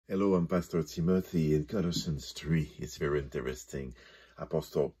Hello, I'm Pastor Timothy. In Colossians 3, it's very interesting.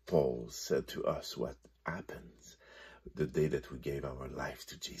 Apostle Paul said to us what happens the day that we gave our life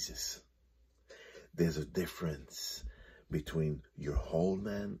to Jesus. There's a difference between your whole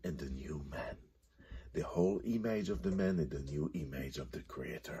man and the new man. The whole image of the man and the new image of the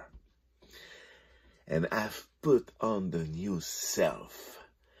Creator. And I've put on the new self,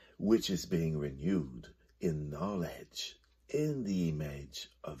 which is being renewed in knowledge, in the image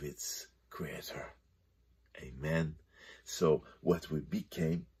of its Creator. Amen. So what we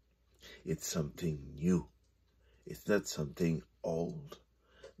became, it's something new. It's not something old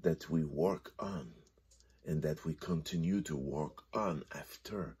that we work on and that we continue to work on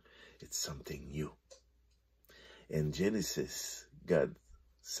after. It's something new. In Genesis, God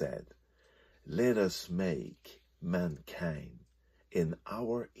said, "Let us make mankind in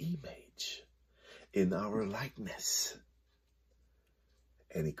our image, in our likeness."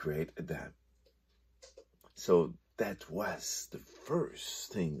 And he created them. So that was the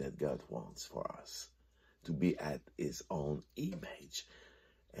first thing that God wants for us, to be at his own image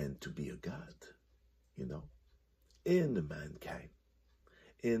and to be a God, in the mankind,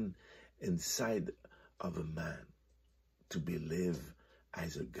 inside of a man, to believe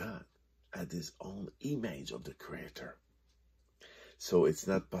as a God, at his own image of the Creator. So it's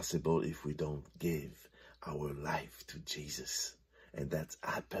not possible if we don't give our life to Jesus. And that's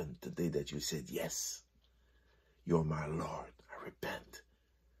happened the day that you said, "Yes, you're my Lord, I repent."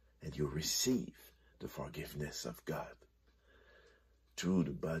 And you receive the forgiveness of God through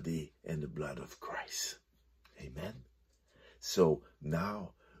the body and the blood of Christ. Amen. So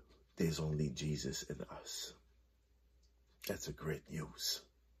now there's only Jesus in us. That's a great news.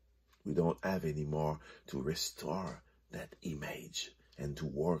 We don't have anymore to restore that image and to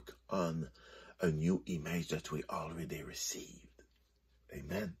work on a new image that we already received.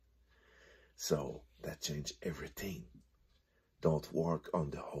 Amen. So that changed everything. Don't work on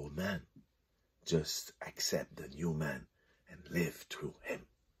the whole man. Just accept the new man and live through him.